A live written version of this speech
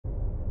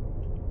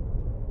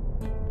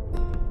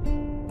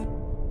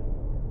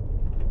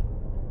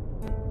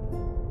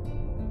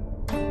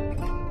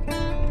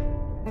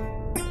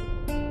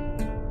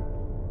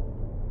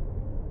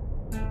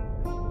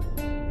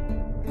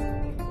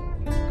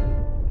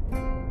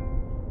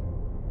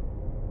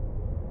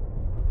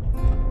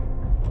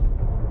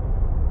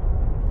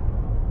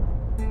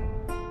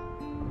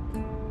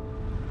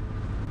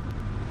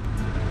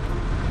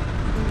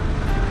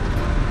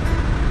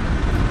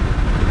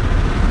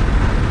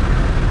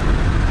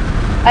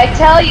I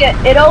tell you,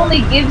 it only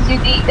gives you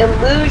the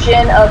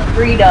illusion of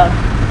freedom.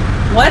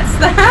 What's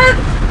that?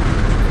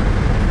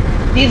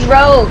 These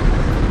roads.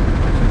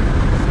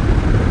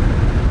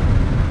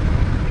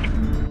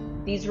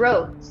 These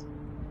roads.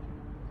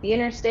 The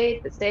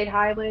interstate, the state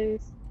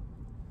highways.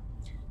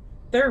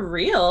 They're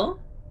real.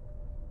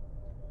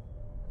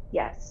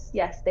 Yes,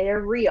 yes, they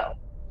are real,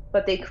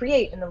 but they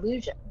create an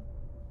illusion.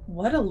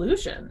 What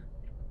illusion?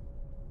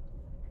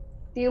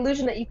 The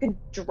illusion that you can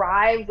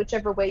drive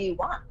whichever way you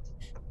want.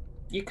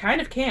 You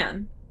kind of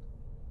can.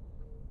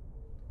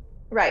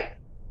 Right,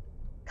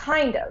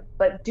 kind of,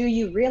 but do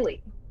you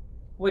really?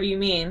 What do you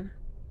mean?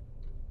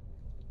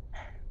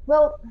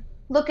 Well,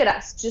 look at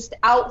us, just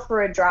out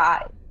for a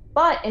drive.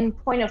 But in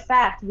point of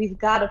fact, we've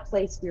got a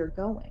place we're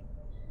going.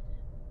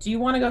 Do you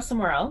want to go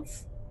somewhere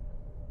else?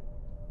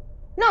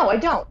 No, I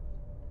don't.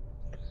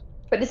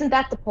 But isn't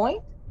that the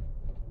point?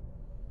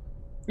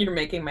 You're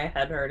making my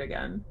head hurt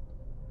again.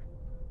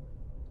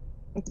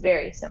 It's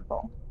very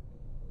simple.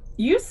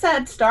 You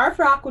said Starved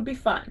Rock would be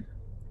fun.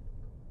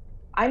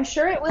 I'm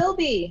sure it will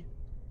be.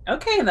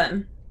 Okay,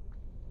 then.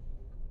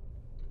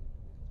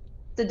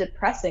 It's a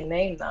depressing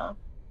name, though.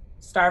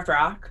 Starved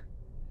Rock.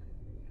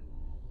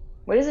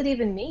 What does it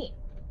even mean?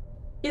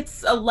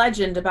 It's a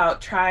legend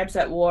about tribes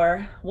at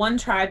war. One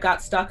tribe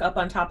got stuck up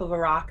on top of a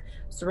rock,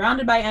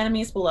 surrounded by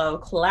enemies below.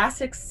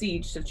 Classic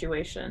siege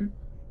situation.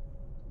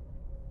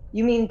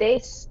 You mean they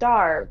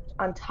starved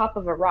on top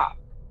of a rock,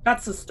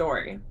 That's the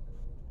story.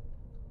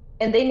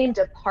 and they named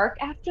a park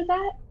after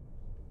that?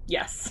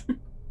 Yes.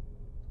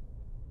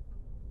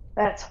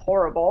 That's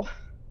horrible.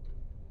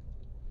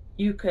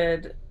 You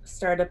could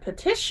start a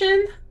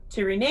petition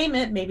to rename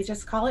it, maybe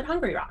just call it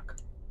Hungry Rock.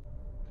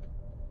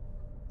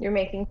 You're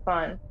making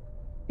fun.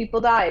 People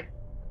died.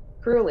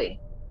 Cruelly.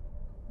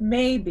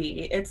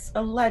 Maybe. It's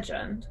a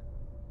legend.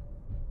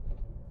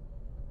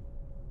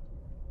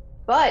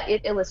 But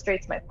it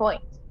illustrates my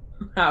point.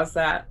 How's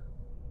that?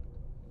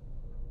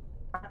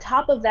 On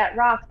top of that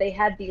rock, they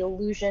had the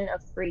illusion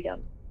of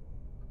freedom.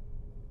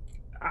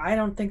 I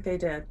don't think they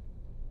did.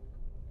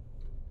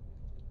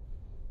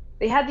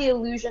 They had the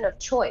illusion of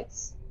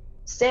choice.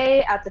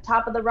 Stay at the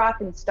top of the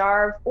rock and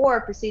starve,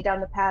 or proceed down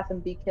the path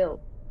and be killed.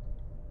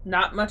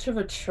 Not much of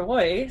a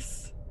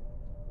choice.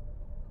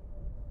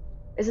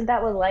 Isn't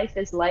that what life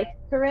is like,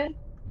 Corinne?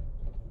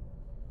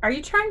 Are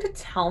you trying to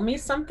tell me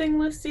something,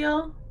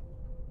 Lucille?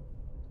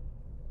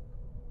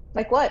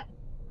 Like what?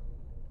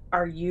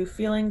 Are you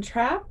feeling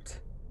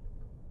trapped?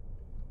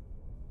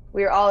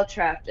 We are all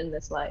trapped in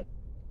this life.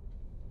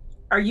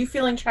 Are you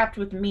feeling trapped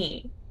with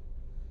me?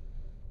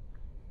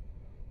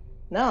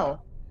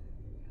 No.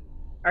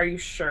 Are you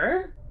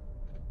sure?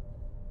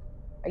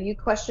 Are you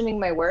questioning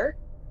my word?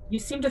 You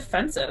seem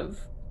defensive.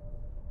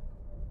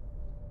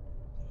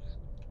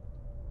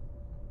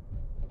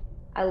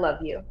 I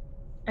love you.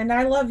 And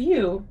I love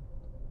you.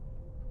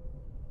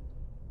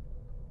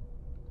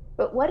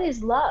 But what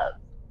is love?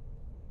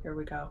 Here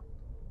we go.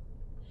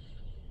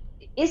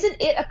 Isn't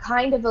it a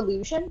kind of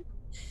illusion?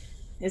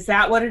 Is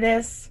that what it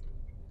is?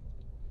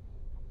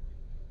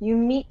 You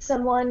meet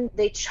someone,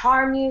 they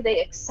charm you, they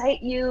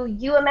excite you,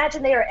 you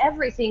imagine they are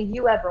everything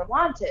you ever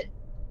wanted,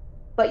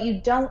 but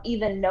you don't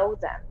even know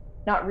them.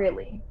 Not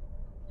really.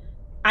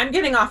 I'm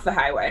getting off the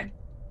highway.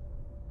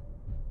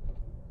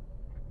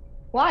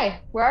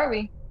 Why? Where are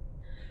we?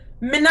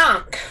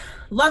 Minonk.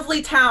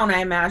 Lovely town, I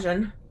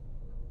imagine.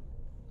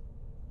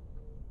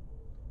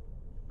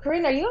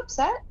 Corinne, are you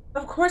upset?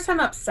 Of course I'm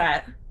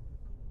upset.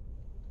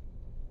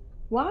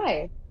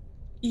 Why?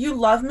 You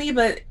love me,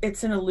 but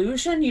it's an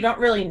illusion. You don't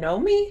really know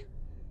me.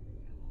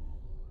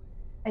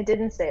 I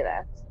didn't say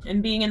that.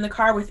 And being in the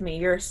car with me,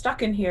 you're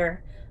stuck in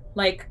here,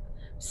 like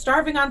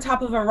starving on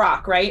top of a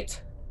rock,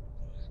 right?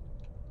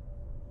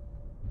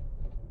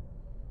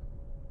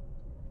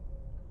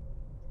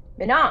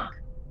 Minonk.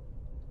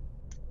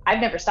 I've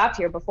never stopped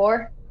here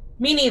before.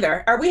 Me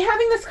neither. Are we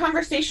having this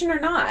conversation or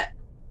not?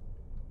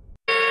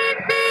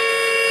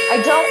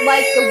 I don't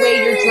like the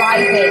way you're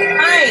driving.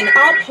 Fine,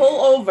 I'll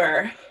pull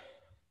over.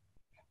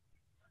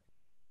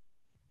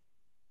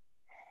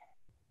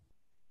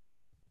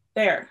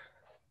 There.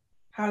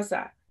 How's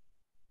that?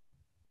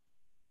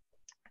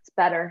 It's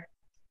better.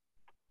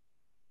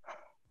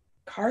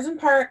 Car's in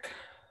park.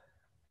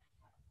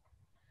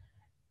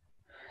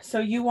 So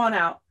you want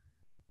out?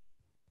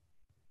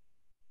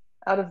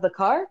 Out of the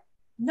car?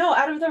 No,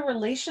 out of the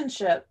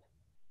relationship.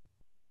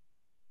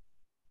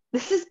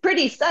 This is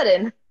pretty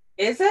sudden.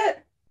 Is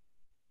it?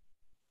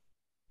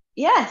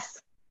 Yes.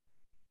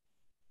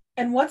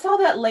 And what's all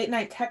that late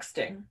night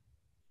texting?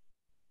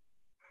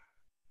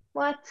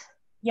 What?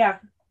 Yeah,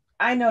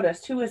 I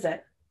noticed. Who is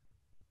it?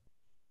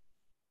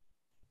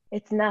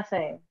 It's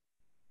nothing.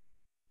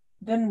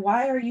 Then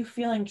why are you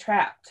feeling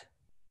trapped?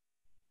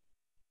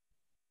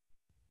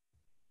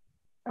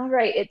 All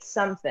right, it's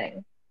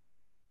something.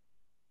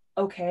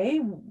 Okay,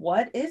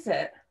 what is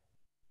it?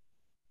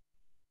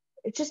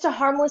 It's just a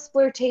harmless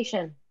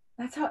flirtation.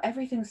 That's how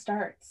everything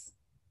starts.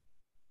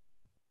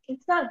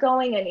 It's not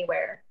going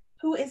anywhere.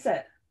 Who is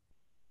it?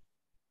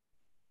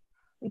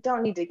 We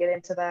don't need to get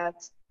into that.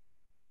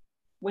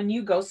 When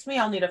you ghost me,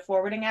 I'll need a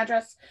forwarding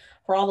address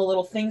for all the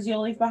little things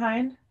you'll leave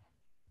behind.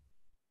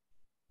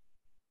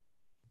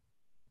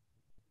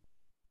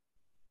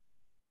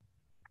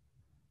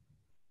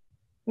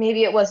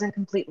 Maybe it wasn't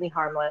completely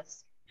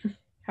harmless.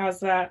 How's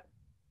that?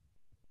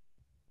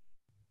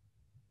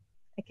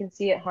 I can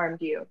see it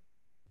harmed you.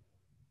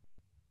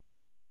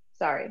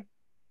 Sorry.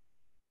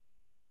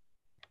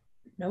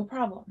 No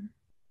problem.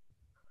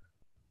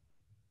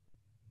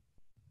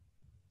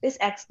 This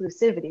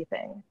exclusivity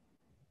thing.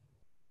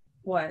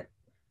 What?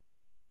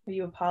 Are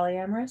you a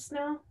polyamorous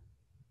now?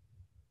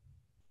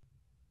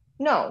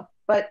 No,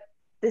 but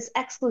this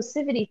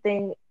exclusivity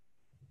thing,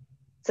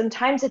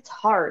 sometimes it's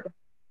hard.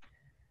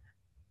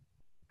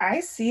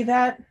 I see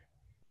that.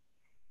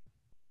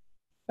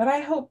 But I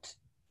hoped.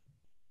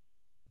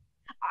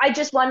 I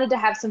just wanted to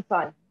have some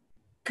fun.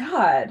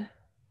 God.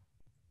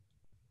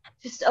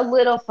 Just a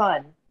little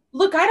fun.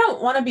 Look, I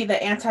don't want to be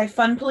the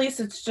anti-fun police.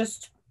 It's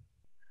just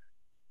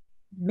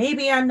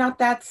maybe I'm not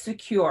that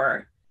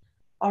secure.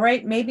 All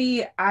right,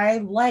 maybe I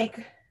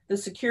like the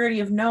security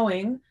of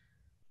knowing,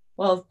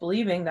 well, of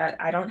believing that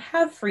I don't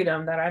have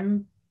freedom, that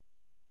I'm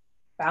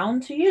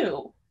bound to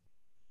you.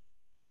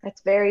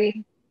 That's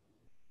very,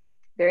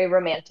 very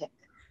romantic.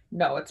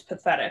 No, it's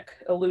pathetic.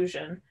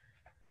 Illusion.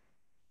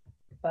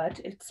 But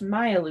it's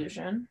my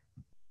illusion.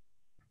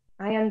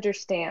 I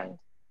understand.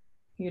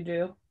 You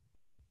do?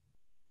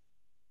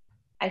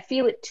 I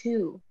feel it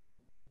too.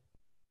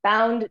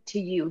 Bound to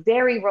you.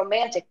 Very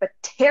romantic, but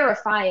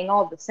terrifying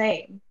all the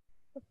same.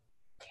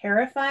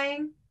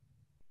 Terrifying?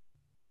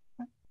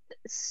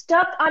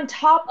 Stuck on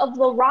top of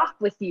the rock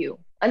with you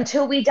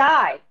until we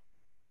die.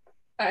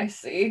 I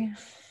see.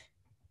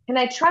 Can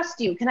I trust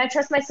you? Can I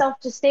trust myself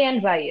to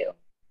stand by you?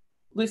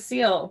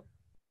 Lucille,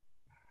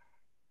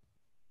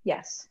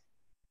 Yes.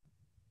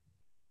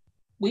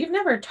 we've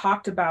never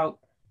talked about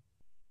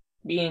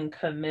being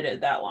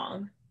committed that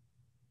long,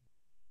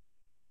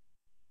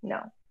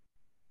 No.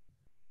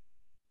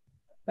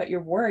 but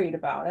you're worried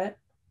about it.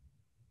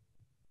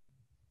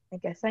 I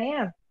guess I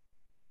am.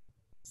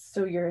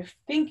 So you're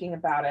thinking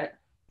about it.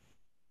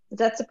 Is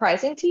that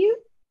surprising to you?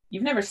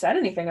 You've never said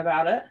anything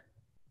about it.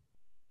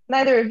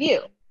 Neither of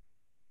you.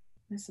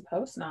 I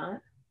suppose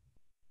not.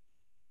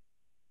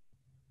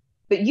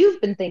 But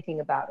you've been thinking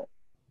about it.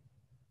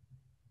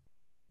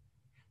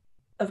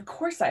 Of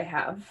course I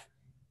have.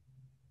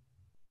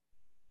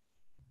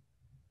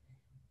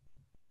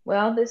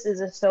 Well, this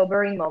is a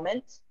sobering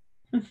moment.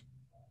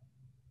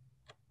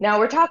 Now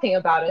we're talking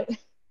about it.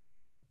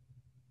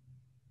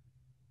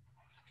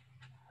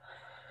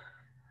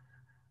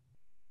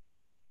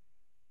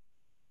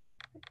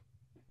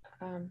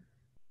 Um,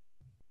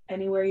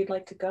 Anywhere you'd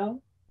like to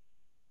go?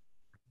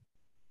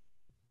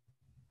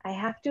 I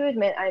have to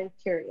admit, I'm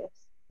curious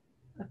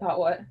About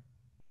what?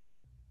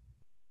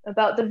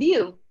 about the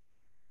view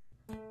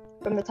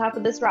from the top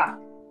of this rock.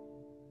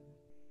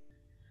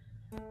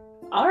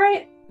 All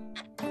right.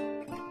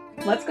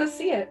 Let's go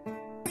see it.